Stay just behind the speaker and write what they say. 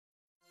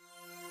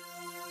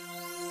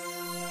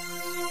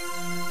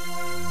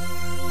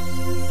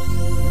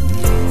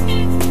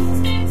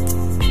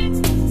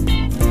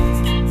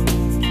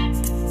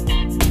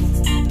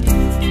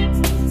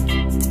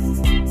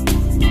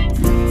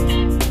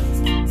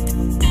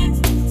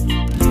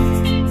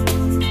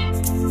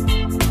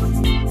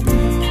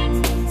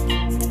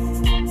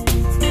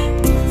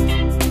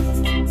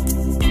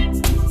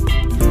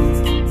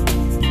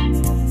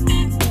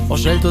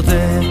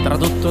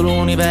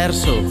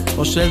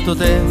Ho scelto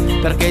te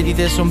perché di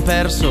te son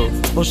perso.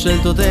 Ho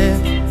scelto te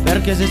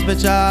perché sei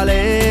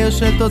speciale. Ho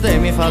scelto te,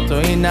 mi hai fatto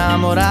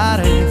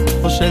innamorare.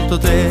 Ho scelto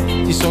te,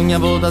 ti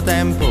sognavo da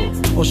tempo.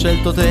 Ho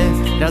scelto te,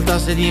 in realtà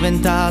sei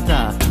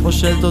diventata. Ho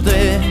scelto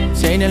te,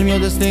 sei nel mio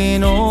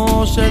destino.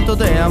 Ho scelto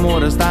te,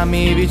 amore,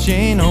 stammi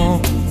vicino.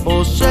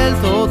 Ho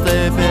scelto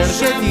te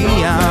perché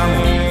ti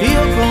amo.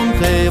 Io con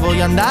te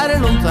voglio andare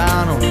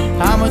lontano.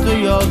 Amo i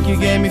tuoi occhi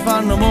che mi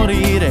fanno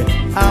morire.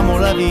 Amo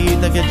la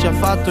vita che ci ha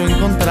fatto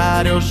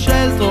incontrare. Ho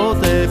scelto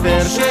te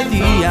perché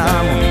ti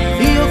amo.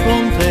 Io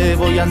con te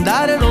voglio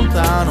andare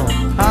lontano.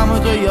 Amo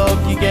i tuoi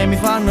occhi che mi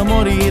fanno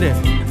morire.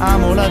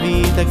 Amo la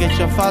vita che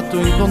ci ha fatto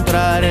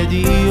incontrare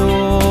Dio.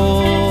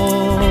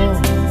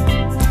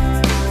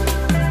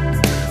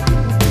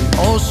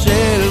 Ho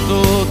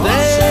scelto te.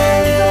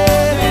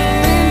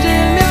 Stringi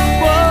il mio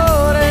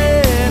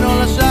cuore, non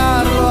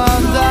lasciarlo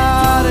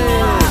andare.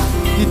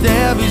 Di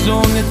te ha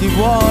bisogno e ti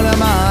vuole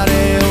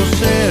amare. Ho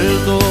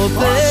scelto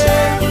te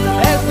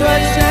e tu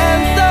hai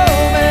scelto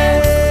me.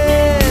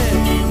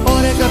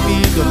 Ora hai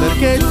capito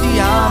perché ti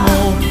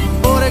amo.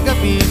 Ora hai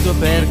capito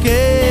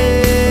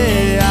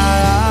perché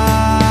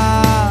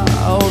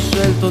ho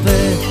scelto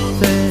te,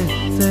 te,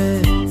 te,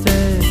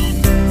 te,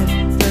 te,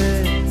 te,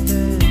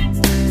 te,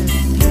 te.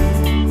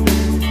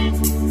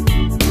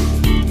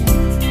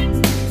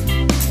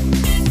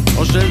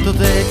 Ho scelto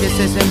te che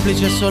sei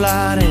semplice e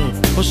solare.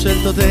 Ho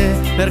scelto te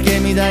perché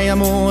mi dai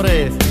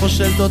amore. Ho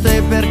scelto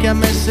te perché a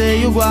me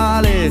sei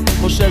uguale.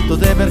 Ho scelto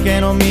te perché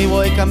non mi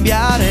vuoi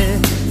cambiare.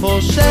 Ho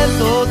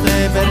scelto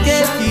te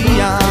perché ti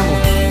amo.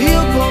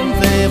 Io con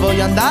te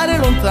voglio andare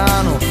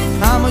lontano.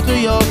 Amo i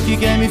tuoi occhi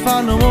che mi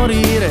fanno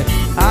morire.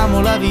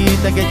 Amo la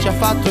vita che ci ha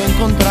fatto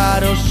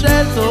incontrare. Ho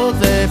scelto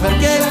te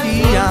perché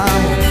ti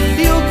amo.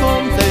 Io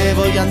con te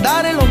voglio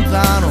andare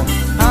lontano.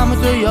 Amo i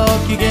tuoi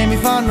occhi che mi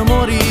fanno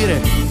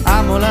morire.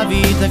 Amo la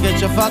vita che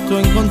ci ha fatto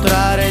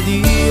incontrare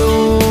Dio.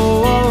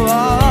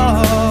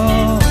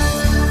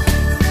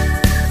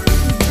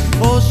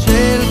 Ho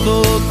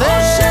scelto te.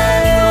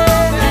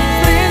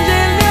 Stringi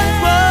il mio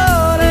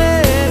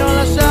cuore, non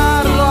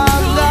lasciarlo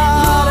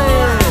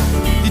andare.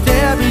 Di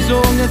te ha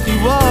bisogno e ti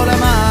vuole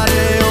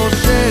amare. Ho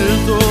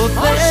scelto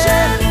te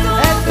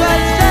e tu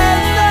hai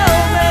scelto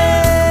me.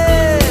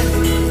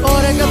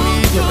 Ora hai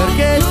capito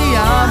perché ti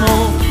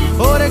amo.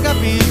 Ora hai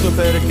capito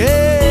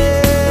perché.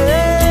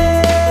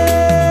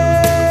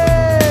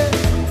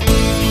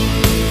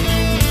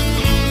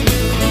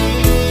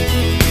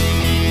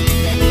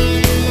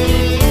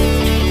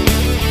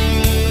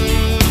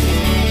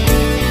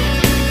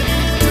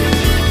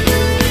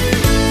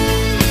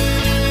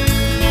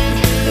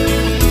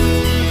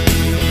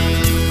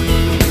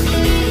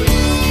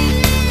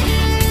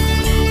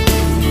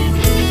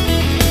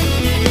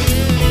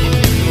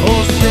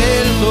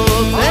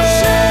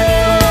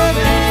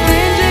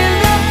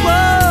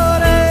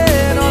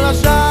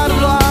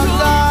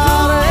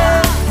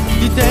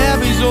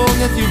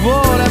 Ti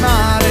vuole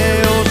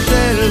amare. Ho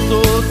scelto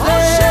te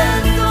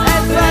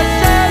e tu hai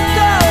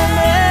scelto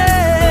me.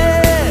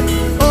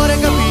 Ora hai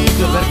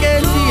capito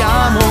perché ti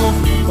amo.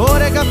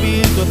 Ora hai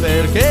capito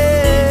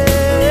perché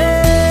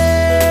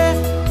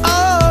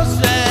ho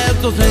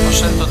scelto te. Ho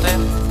scelto te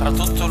tra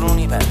tutto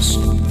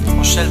l'universo.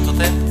 Ho scelto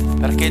te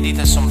perché di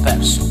te son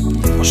perso.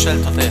 Ho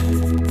scelto te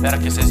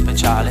perché sei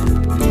speciale.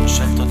 Ho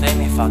scelto te,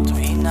 mi hai fatto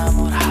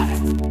innamorare.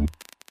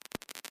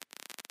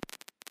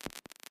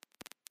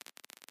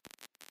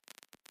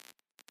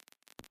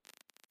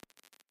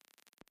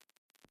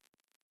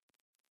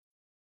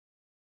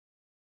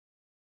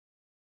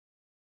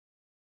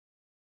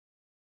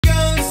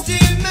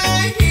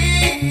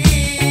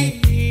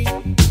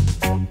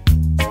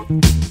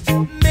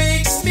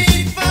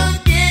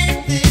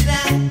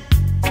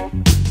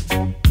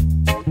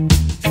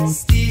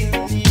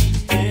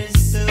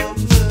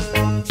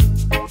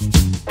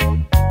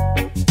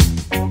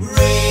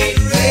 Rain,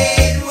 rain.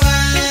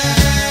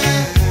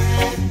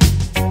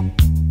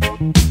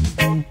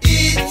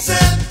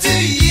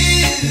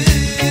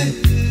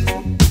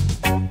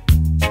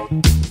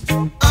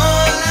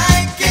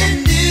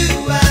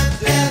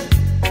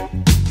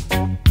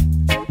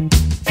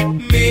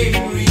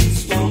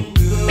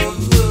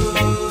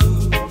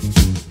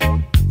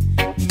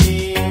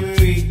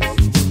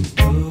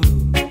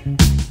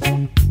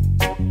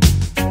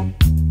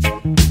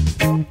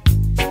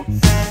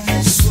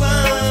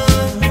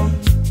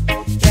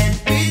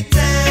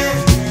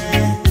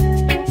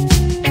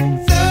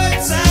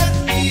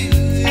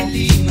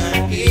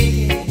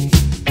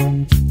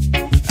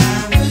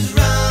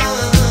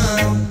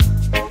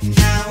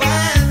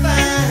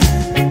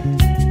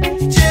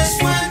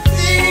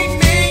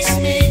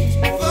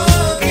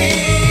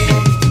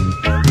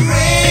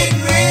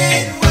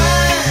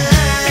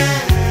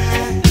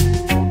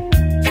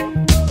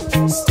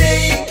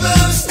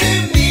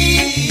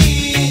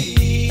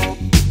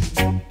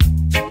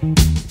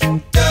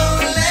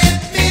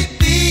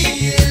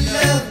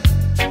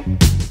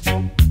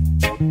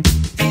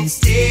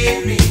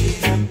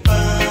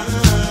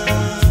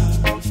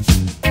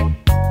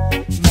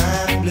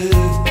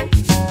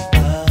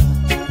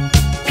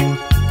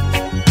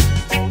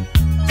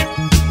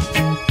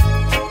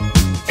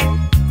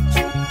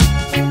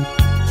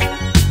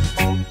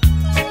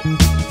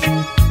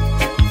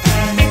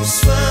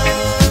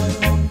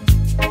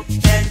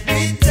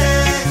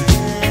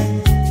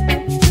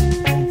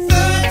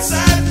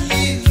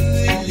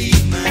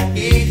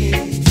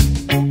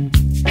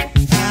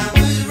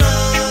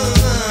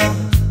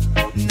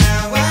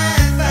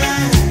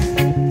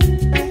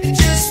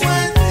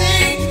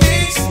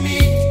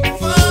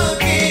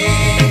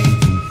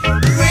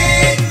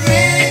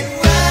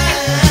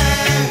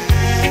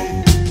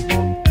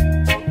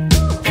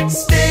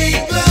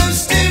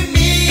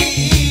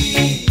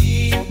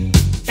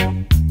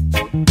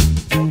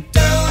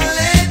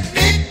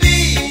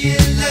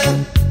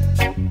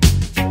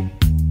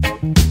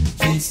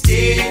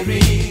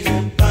 steering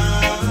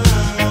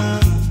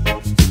above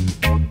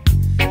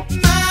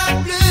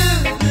my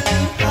blue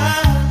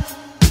heart.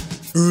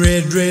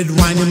 Red, red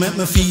wine, you make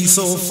me feel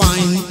so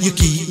fine. You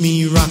keep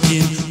me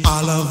rocking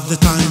all of the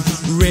time.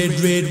 Red,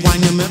 red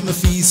wine, you make me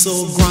feel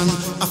so grand.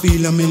 I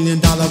feel $1 million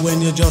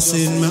when you're just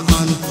in my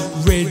hand.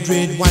 Red,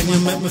 red wine, you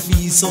make me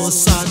feel so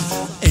sad.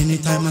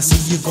 Anytime I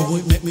see you go,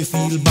 it make me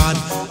feel bad.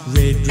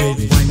 Red, red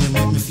wine, you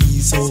make me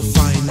feel so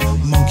fine.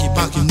 Monkey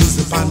packing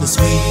music on the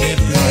sweet red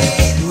wine.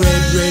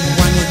 Red, red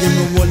wine, you give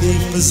me whole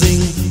heap of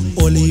zing.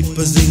 Whole heap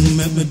of zing,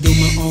 make me do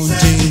my own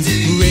thing.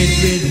 Red,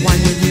 red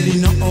wine, you really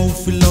know how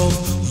to love.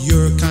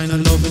 You're kind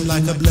of loving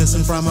like a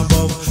blessing from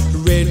above.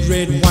 Red,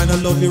 red wine, I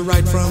love you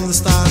right from the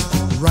start.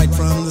 Right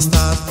from the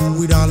start,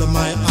 with all of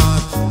my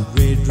heart.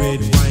 Red, red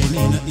wine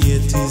in a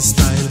 80s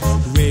style.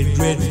 Red,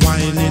 red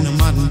wine in a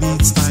modern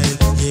beat style.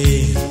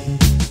 Yeah.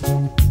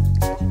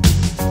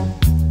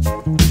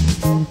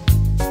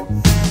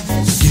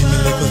 Give me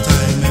a little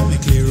time, let me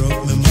clear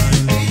up my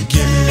mind.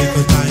 Give me a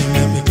little time,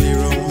 let me clear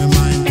up my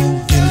mind.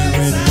 Give me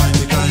red wine,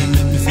 the kind,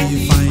 let me feel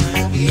fine.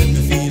 Let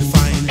me feel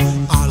fine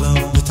all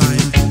of the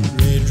time.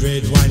 Red,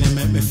 red wine, it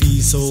make me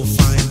feel so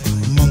fine.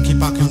 Monkey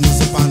packing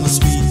music on a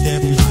sweet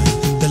depth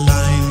line. The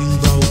line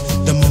broke,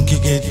 the monkey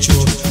get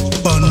choked.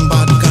 Bun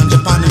bad ganja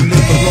pan and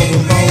make a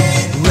rubber bow.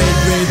 Red,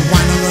 red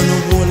wine, I'm gonna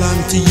hold on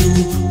to you.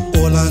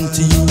 Hold on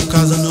to you,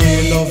 cause I know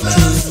you love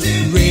truth.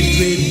 Red,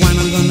 red wine,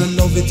 I'm gonna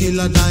love it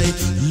till I die.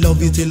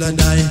 Love you till I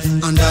die,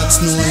 and that's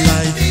no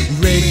lie.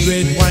 Red,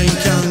 red wine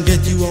can't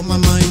get you off my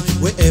mind.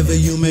 Wherever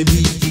you may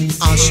be,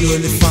 I'll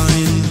surely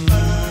find.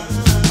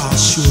 I'll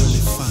surely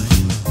find.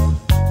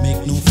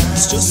 Make no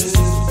fuss, just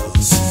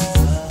us.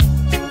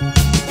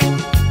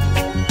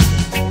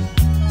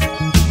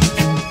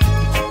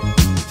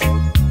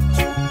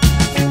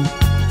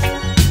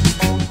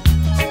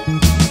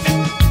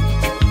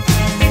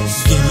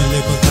 Give me a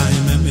little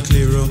time, let me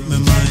clear up my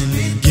mind.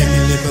 Give me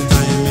a little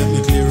time, let me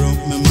clear up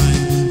my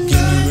mind. Give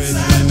me red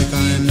wine, me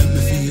kind, let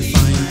me feel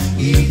fine.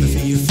 Let me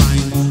feel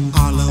fine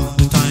all of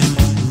the time.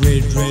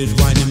 Red, red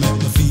wine, you make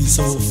me feel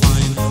so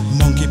fine.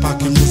 Monkey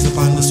packing music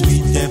on the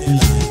sweet depth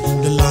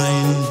line. The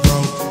line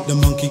broke, the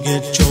monkey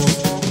get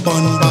choked.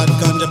 Bun bad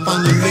ganja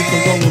pan and make a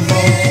roll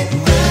about.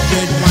 Red,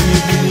 red wine,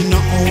 you really know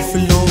how to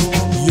love.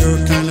 You're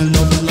kinda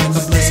loving like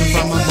a blessing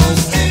from above.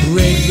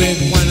 Red, red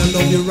wine, I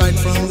love you right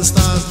from the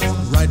start.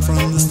 Right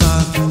from the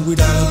start, with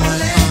all of my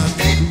heart.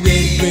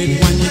 Red, red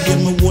wine, you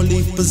give me whole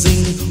heap of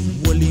zing.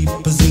 Whole heap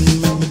of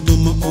zing, make me do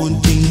my own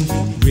thing.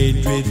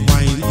 Red, red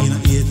wine in a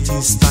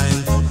 80s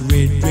style.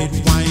 Red, red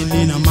wine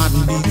in a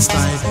modern beat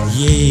style.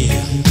 Yeah.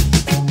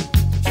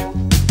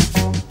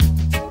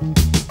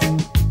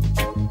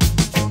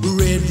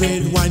 Red,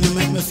 red wine, you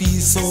make me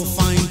feel so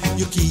fine.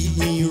 You keep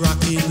me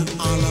rocking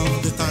all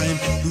of the time.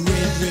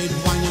 Red, red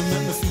wine, you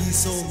make me feel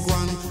so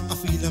grand. I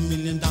feel $1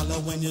 million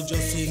when you're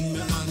just in my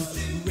hand.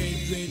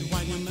 Red, red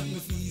wine, you make me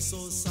feel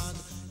so sad.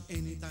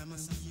 Anytime I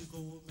see you go,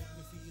 make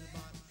me feel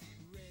bad.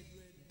 Red,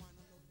 red wine,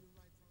 I love you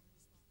right from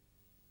the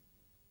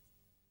start.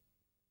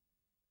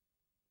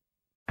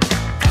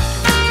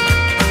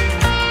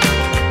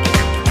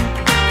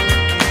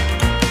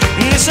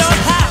 This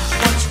old house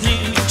once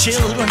knew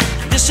children.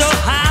 This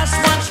old house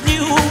once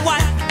knew a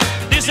wife.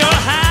 This old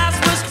house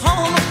was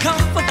home of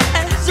comfort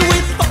as we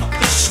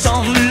focused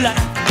on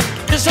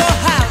life. This old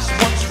house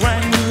once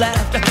rang with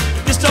laughter.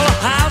 This old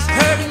house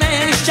heard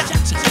many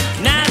shots.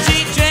 Now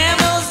she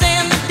trembles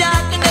in the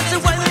darkness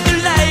when the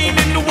light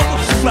in the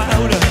walls is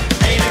louder.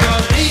 Ain't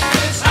gonna leave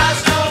this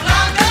house no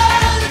longer.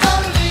 Ain't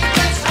gonna leave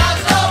this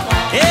house no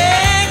more.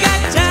 Ain't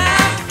got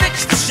time to fix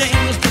the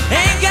shingles.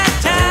 Ain't got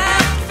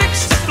time to fix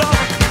the floor.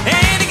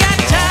 Ain't got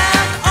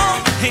time on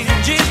the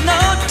hinges. No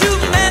two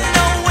men,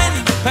 no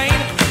window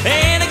pane.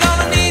 Ain't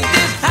gonna need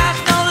this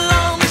house no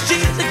longer.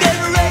 She's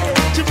getting ready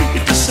to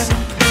read the same.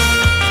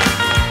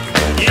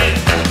 Yeah.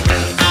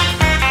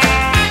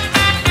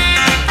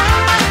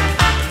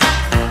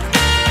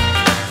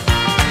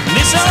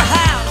 This old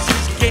house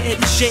is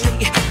getting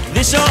shaky.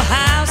 This old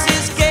house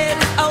is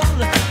getting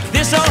old.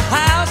 This old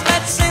house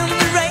lets in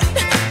the rain.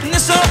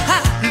 This old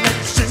house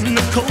lets in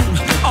the cold.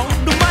 On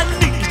to my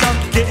knees, I'm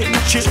getting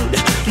chilled.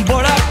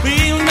 But I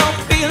feel no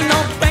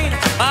pain.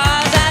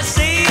 As I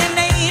see an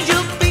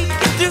angel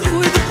peeking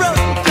through the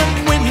broken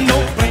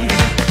window pane.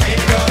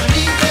 Ain't gonna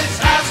leave this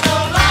house no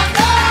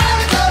longer.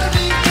 Ain't gonna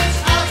leave this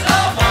house no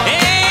more.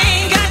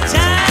 Ain't got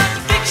time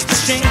to fix the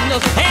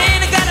shingles.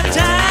 Ain't got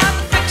time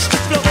to fix the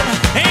floor.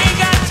 Ain't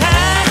got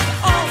time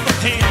on the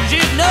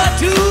hinges. No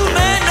two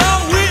men,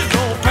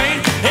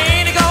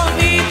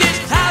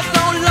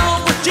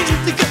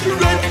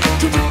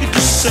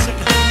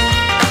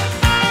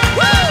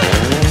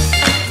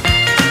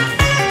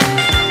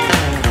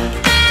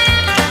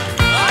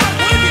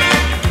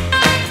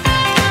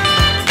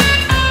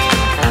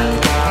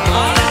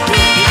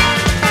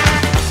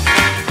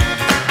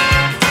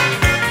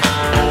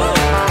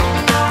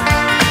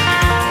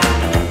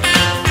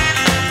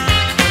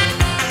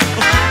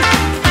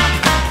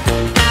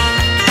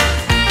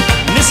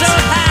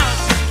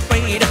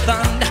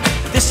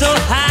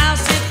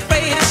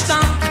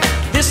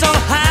 This old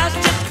house